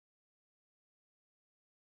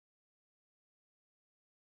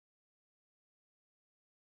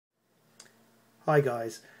Hi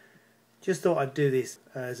guys, just thought I'd do this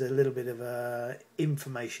as a little bit of a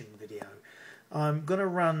information video. I'm going to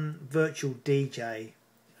run VirtualDj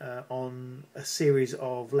on a series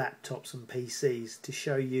of laptops and PCs to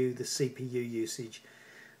show you the CPU usage.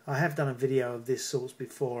 I have done a video of this sort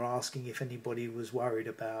before asking if anybody was worried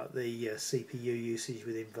about the CPU usage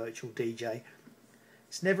within VirtualDj.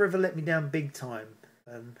 It's never ever let me down big time,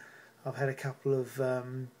 and I've had a couple of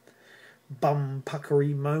bum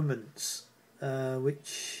puckery moments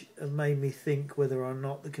which have made me think whether or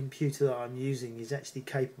not the computer that I'm using is actually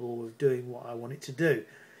capable of doing what I want it to do.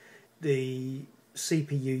 The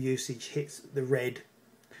CPU usage hits the red.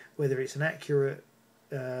 Whether it's an accurate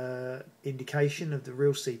indication of the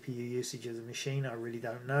real CPU usage of the machine, I really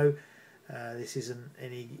don't know. This isn't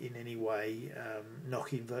in any way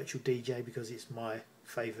knocking VirtualDj, because it's my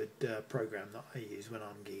favoured program that I use when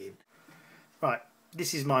I'm gigging. Right,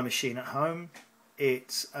 this is my machine at home.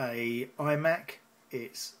 It's a iMac.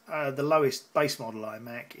 It's the lowest base model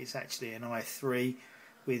iMac. It's actually an i3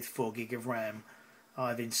 with 4 GB of RAM.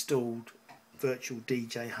 I've installed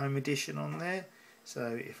VirtualDj Home Edition on there.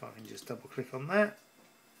 So if I can just double click on that.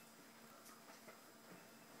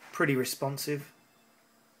 Pretty responsive.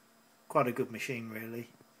 Quite a good machine really.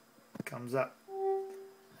 Comes up,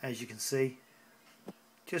 as you can see,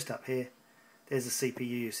 just up here. There's the CPU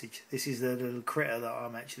usage. This is the little critter that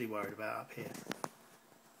I'm actually worried about up here.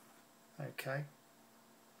 Okay.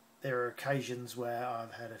 There are occasions where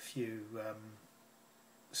I've had a few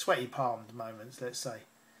sweaty palmed moments, let's say,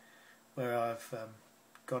 where I've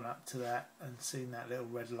gone up to that and seen that little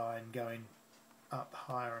red line going up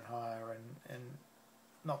higher and higher and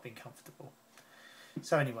not been comfortable.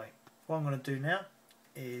 So anyway, what I'm going to do now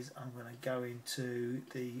is I'm going to go into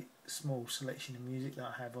the small selection of music that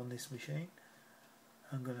I have on this machine.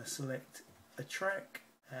 I'm going to select a track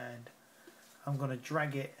and I'm going to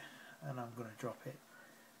drag it and I'm going to drop it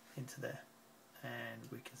into there, and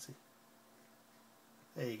we can see.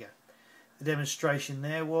 There you go. The demonstration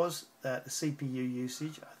there was that the CPU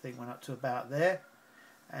usage, I think, went up to about there,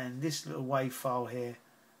 and this little WAV file here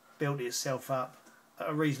built itself up at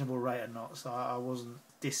a reasonable rate of knots. So I wasn't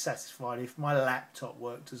dissatisfied. If my laptop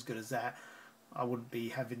worked as good as that, I wouldn't be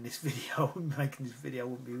having this video, making this video.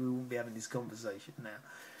 We wouldn't be having this conversation now.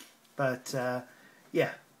 But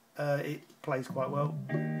yeah, it plays quite well.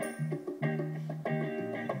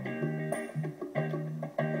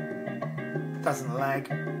 Doesn't lag,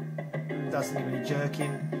 doesn't give any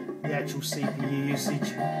jerking. The actual CPU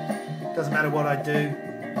usage, doesn't matter what I do,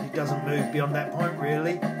 it doesn't move beyond that point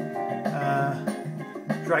really.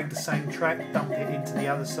 Drag the same track, dump it into the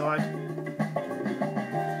other side.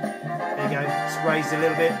 There you go, it's raised a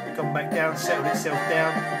little bit, gone back down, settled itself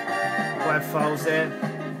down. WAV files there,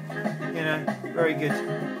 you know, very good.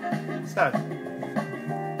 So,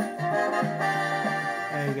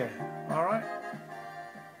 there you go, alright.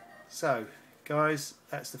 So, guys,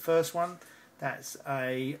 that's the first one. That's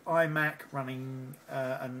a iMac running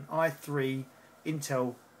an i3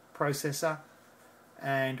 Intel processor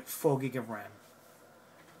and 4 GB of RAM.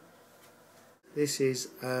 This is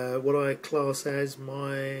what I class as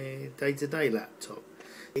my day-to-day laptop.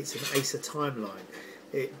 It's an Acer Timeline.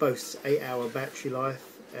 It boasts 8-hour battery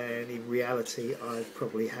life, and in reality I've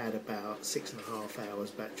probably had about 6.5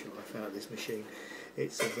 hours battery life out of this machine.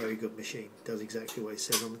 It's a very good machine. It does exactly what it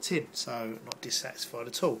says on the tin, so not dissatisfied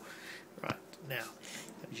at all. Right, now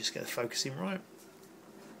let me just get the focusing right.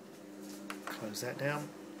 Close that down.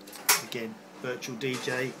 Again,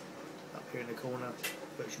 VirtualDj up here in the corner.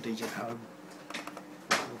 VirtualDj Home.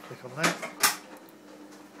 We'll click on that.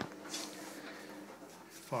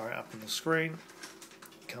 Fire it up on the screen.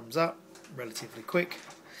 It comes up relatively quick.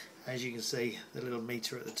 As you can see, the little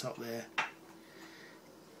meter at the top there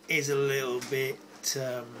is a little bit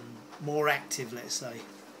more active, let's say,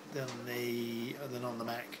 than on the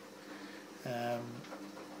Mac.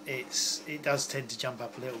 It does tend to jump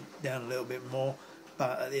up down a little bit more,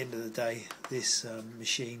 but at the end of the day, this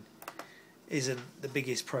machine isn't the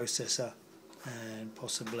biggest processor, and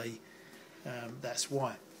possibly that's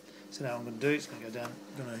why. So now what I'm going to do is going to go down.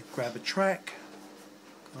 I'm going to grab a track.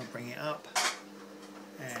 I'm going to bring it up,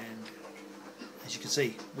 and as you can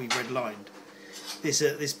see, we redlined.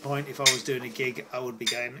 At this point, if I was doing a gig, I would be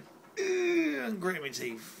going and gritting my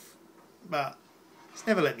teeth, but it's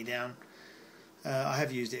never let me down. I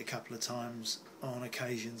have used it a couple of times on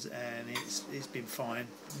occasions, and it's been fine.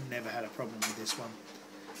 Never had a problem with this one.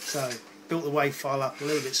 So built the WAV file up a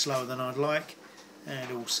little bit slower than I'd like,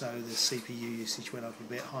 and also the CPU usage went up a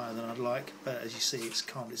bit higher than I'd like. But as you see, it's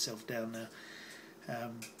calmed itself down now.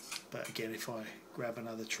 But again, if I grab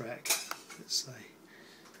another track, let's say,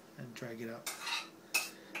 and drag it up,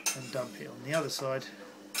 and dump it on the other side,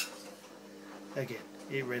 again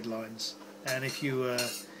it redlines. And if you were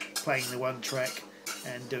playing the one track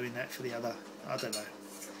and doing that for the other, I don't know,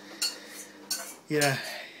 you know,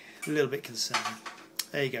 a little bit concerning.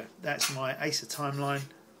 There you go, that's my Acer timeline,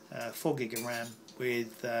 4 gig of RAM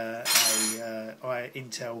with a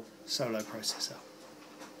Intel Solo processor.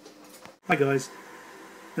 Hi guys,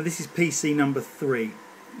 now this is PC number 3.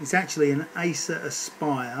 It's actually an Acer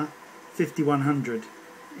Aspire 5100.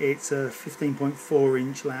 It's a 15.4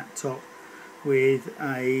 inch laptop with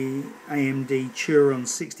a AMD Turon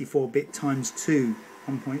 64-bit x2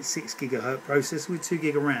 1.6 GHz processor with 2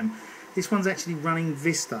 gig of RAM. This one's actually running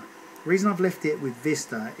Vista. The reason I've left it with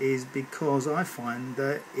Vista is because I find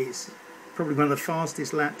that it's probably one of the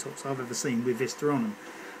fastest laptops I've ever seen with Vista on them.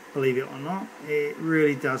 Believe it or not, it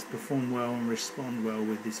really does perform well and respond well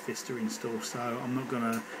with this Vista install, so I'm not going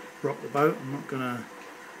to rock the boat. I'm not going to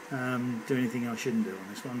do anything I shouldn't do on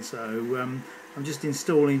this one. So I'm just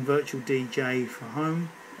installing VirtualDj for home,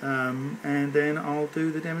 and then I'll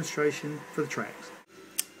do the demonstration for the tracks.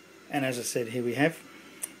 And as I said, here we have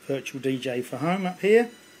VirtualDj for home up here,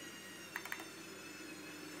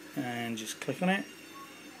 and just click on it.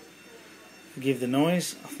 Forgive the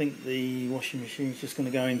noise, I think the washing machine is just going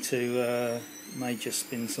to go into major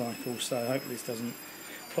spin cycle, so I hope this doesn't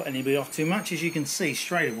put anybody off too much. As you can see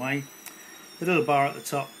straight away, the little bar at the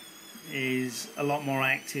top is a lot more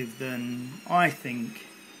active than I think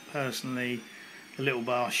personally the little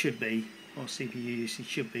bar should be, or CPU usage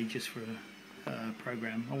should be, just for a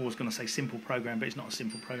program. I was going to say simple program, but it's not a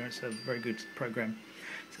simple program, it's a very good program.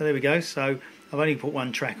 So there we go. So I've only put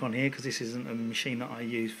one track on here because this isn't a machine that I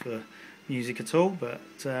use for music at all, but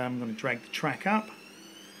I'm going to drag the track up,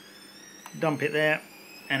 dump it there,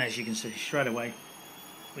 and as you can see straight away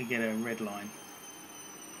we get a red line,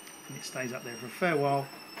 and it stays up there for a fair while.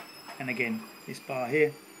 And again, this bar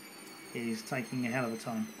here is taking a hell of a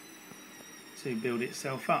time to build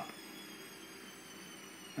itself up,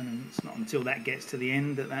 and it's not until that gets to the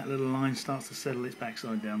end that that little line starts to settle its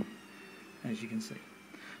backside down, as you can see.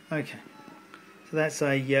 Okay, so that's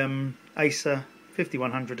a Acer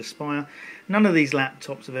 5100 Aspire. None of these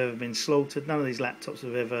laptops have ever been slaughtered. None of these laptops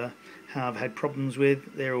have had problems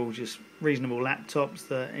with. They're all just reasonable laptops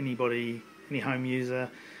that anybody, any home user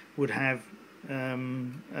would have,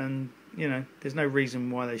 and you know, there's no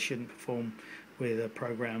reason why they shouldn't perform with a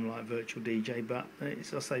program like VirtualDj. But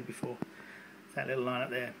as I say before, that little line up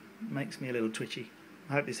there makes me a little twitchy.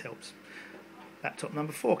 I hope this helps. Laptop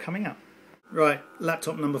number 4 coming up. Right,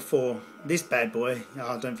 laptop number 4. This bad boy, oh,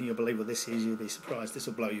 I don't think you'll believe what this is. You'll be surprised. This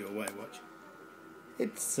will blow you away, watch.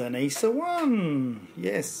 It's an Acer One.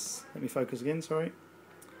 Yes, let me focus again, sorry.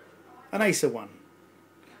 An Acer One.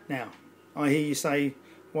 Now, I hear you say,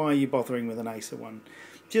 why are you bothering with an Acer One?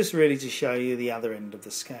 Just really to show you the other end of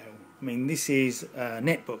the scale. I mean, this is a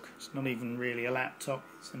netbook. It's not even really a laptop,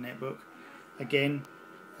 it's a netbook. Again,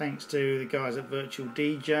 thanks to the guys at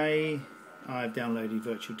VirtualDj, I've downloaded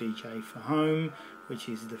VirtualDj for home, which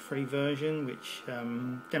is the free version, which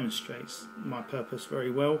demonstrates my purpose very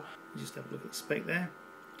well. Just have a look at the spec there.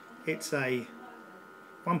 It's a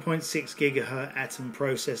 1.6 GHz Atom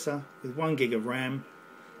processor with 1 gig of RAM,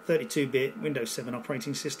 32-bit Windows 7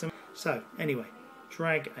 operating system. So anyway,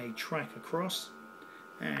 drag a track across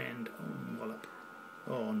and wallop,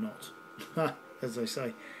 or not, as they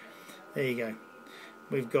say. There you go.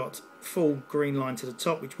 We've got full green line to the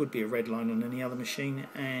top, which would be a red line on any other machine,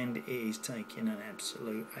 and it is taking an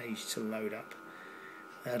absolute age to load up.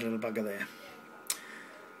 That little bugger there.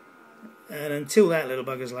 And until that little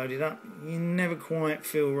bugger's loaded up, you never quite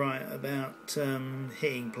feel right about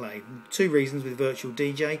hitting play. 2 reasons with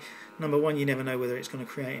VirtualDj. Number 1, you never know whether it's going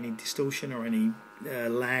to create any distortion or any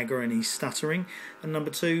lag or any stuttering. And number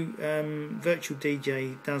 2,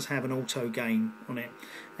 VirtualDj does have an auto gain on it.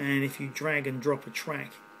 And if you drag and drop a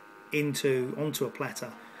track onto a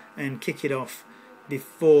platter and kick it off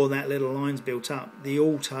before that little line's built up, the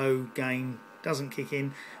auto gain doesn't kick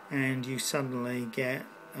in, and you suddenly get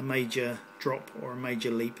a major drop or a major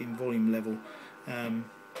leap in volume level,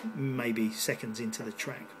 maybe seconds into the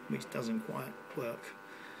track, which doesn't quite work.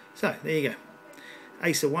 So there you go,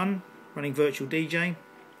 Acer One running VirtualDj,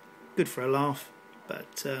 good for a laugh,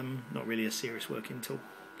 but not really a serious working tool.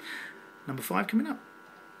 Number 5 coming up.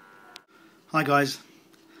 Hi guys,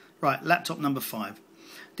 right, laptop number 5.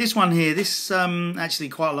 This one here, this actually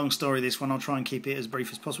quite a long story, this one. I'll try and keep it as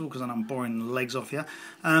brief as possible because I'm boring the legs off here.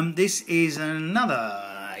 This is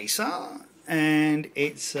another Acer, and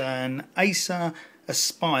it's an Acer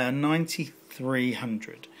Aspire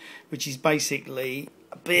 9300, which is basically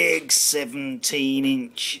a big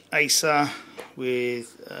 17-inch Acer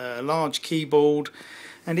with a large keyboard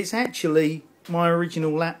and it's actually my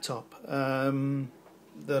original laptop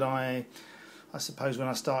that I suppose when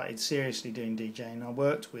I started seriously doing DJing I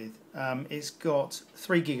worked with. It's got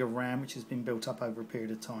 3 gig of RAM, which has been built up over a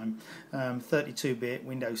period of time, 32-bit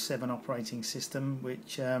Windows 7 operating system,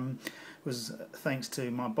 which was thanks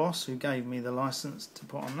to my boss who gave me the license to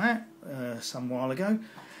put on that some while ago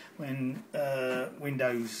when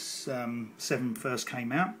Windows 7 first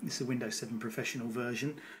came out. This is a Windows 7 professional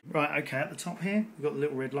version. Right, okay, at the top here we've got the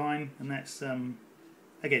little red line, and that's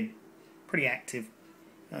again pretty active.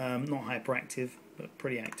 Not hyperactive, but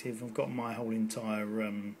pretty active. I've got my whole entire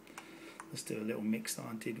let's do a little mix that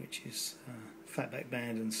I did, which is Fatback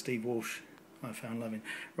Band and Steve Walsh I found loving.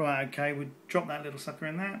 Right, okay, we drop that little sucker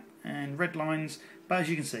in that, and red lines, but as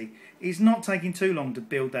you can see, it's not taking too long to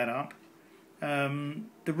build that up.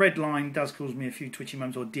 The red line does cause me a few twitchy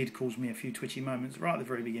moments, or did cause me a few twitchy moments right at the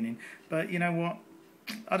very beginning, but you know what,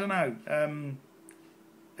 I don't know,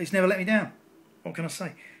 it's never let me down. What can I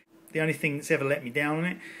say? The only thing that's ever let me down on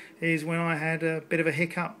it is when I had a bit of a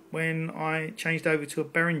hiccup when I changed over to a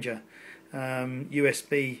Behringer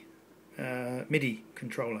USB MIDI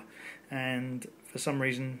controller, and for some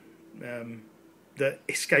reason that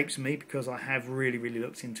escapes me because I have really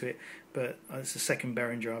looked into it, but it's the second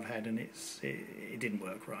Behringer I've had and it didn't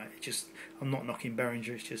work right. I'm not knocking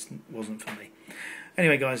Behringer, it just wasn't for me.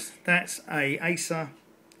 Anyway guys, that's a Acer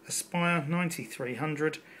Aspire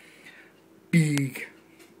 9300, big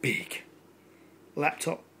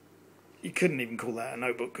laptop. You couldn't even call that a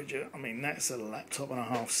notebook, could you? I mean, that's a laptop and a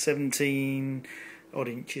half, 17 odd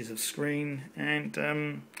inches of screen, and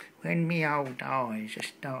when me old eyes are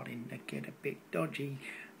starting to get a bit dodgy,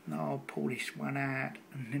 I'll pull this one out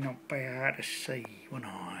and then I'll be able to see, won't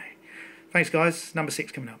I? Thanks guys, number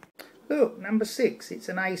 6 coming up. Look, number 6, it's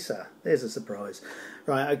an Acer. There's a surprise.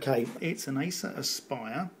 Right, okay, it's an Acer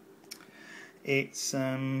Aspire. It's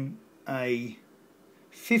a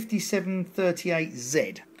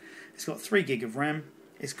 5738Z. It's got 3 gig of RAM.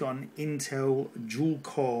 It's got an Intel dual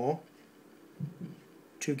core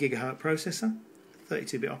 2 GHz processor,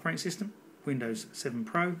 32-bit operating system, Windows 7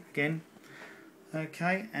 Pro again.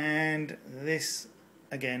 Okay, and this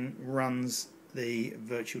again runs the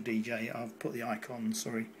VirtualDj. I've put the icon,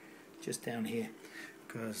 sorry, just down here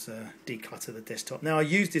because declutter the desktop. Now I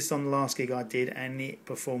used this on the last gig I did and it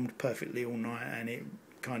performed perfectly all night, and it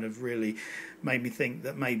kind of really made me think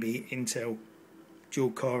that maybe Intel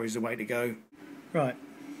dual core is the way to go. Right,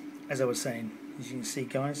 as I was saying, as you can see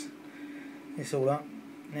guys, it's all up.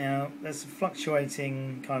 Now there's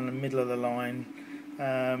fluctuating kind of the middle of the line.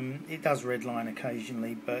 It does redline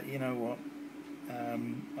occasionally, but you know what,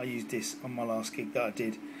 I used this on my last gig that I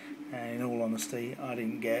did, and in all honesty I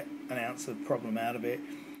didn't get an ounce of problem out of it.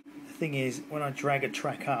 The thing is, when I drag a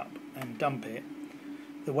track up and dump it,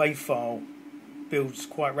 the wave file builds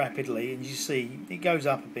quite rapidly, and you see it goes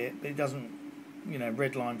up a bit, but it doesn't, you know,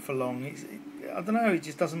 redline for long. I don't know, it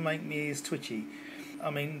just doesn't make me as twitchy. I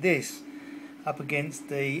mean, this up against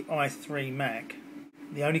the i3 Mac,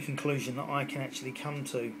 the only conclusion that I can actually come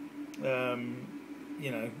to,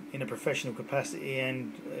 you know, in a professional capacity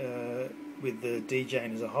and with the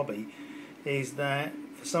DJing as a hobby, is that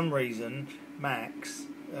for some reason Mac's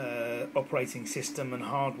operating system and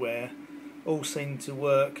hardware all seem to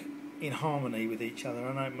work in harmony with each other.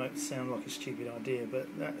 I know it might sound like a stupid idea, but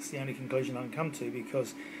that's the only conclusion I can come to,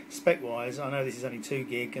 because spec-wise, I know this is only 2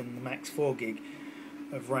 gig and the Mac's 4 gig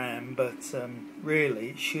of RAM, but really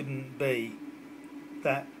it shouldn't be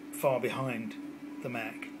that far behind the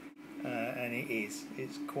Mac, and it is.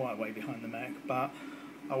 It's quite way behind the Mac, but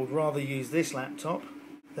I would rather use this laptop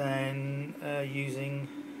than using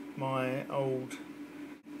my old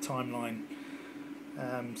timeline.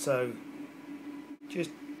 So just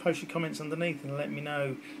post your comments underneath and let me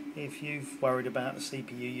know if you've worried about the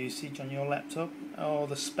CPU usage on your laptop or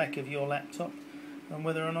the spec of your laptop, and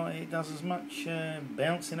whether or not it does as much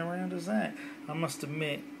bouncing around as that. I must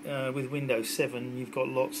admit, with Windows 7 you've got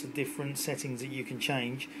lots of different settings that you can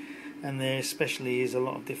change, and there especially is a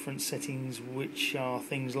lot of different settings which are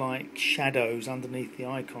things like shadows underneath the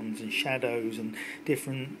icons, and shadows and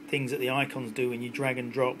different things that the icons do when you drag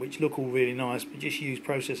and drop, which look all really nice but just use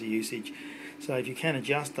processor usage. So if you can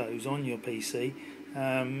adjust those on your PC,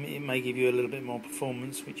 it may give you a little bit more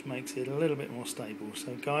performance, which makes it a little bit more stable.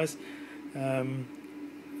 So guys,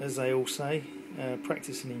 as they all say,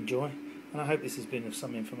 practice and enjoy, and I hope this has been of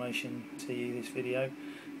some information to you, this video,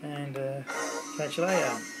 and catch you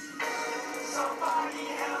later.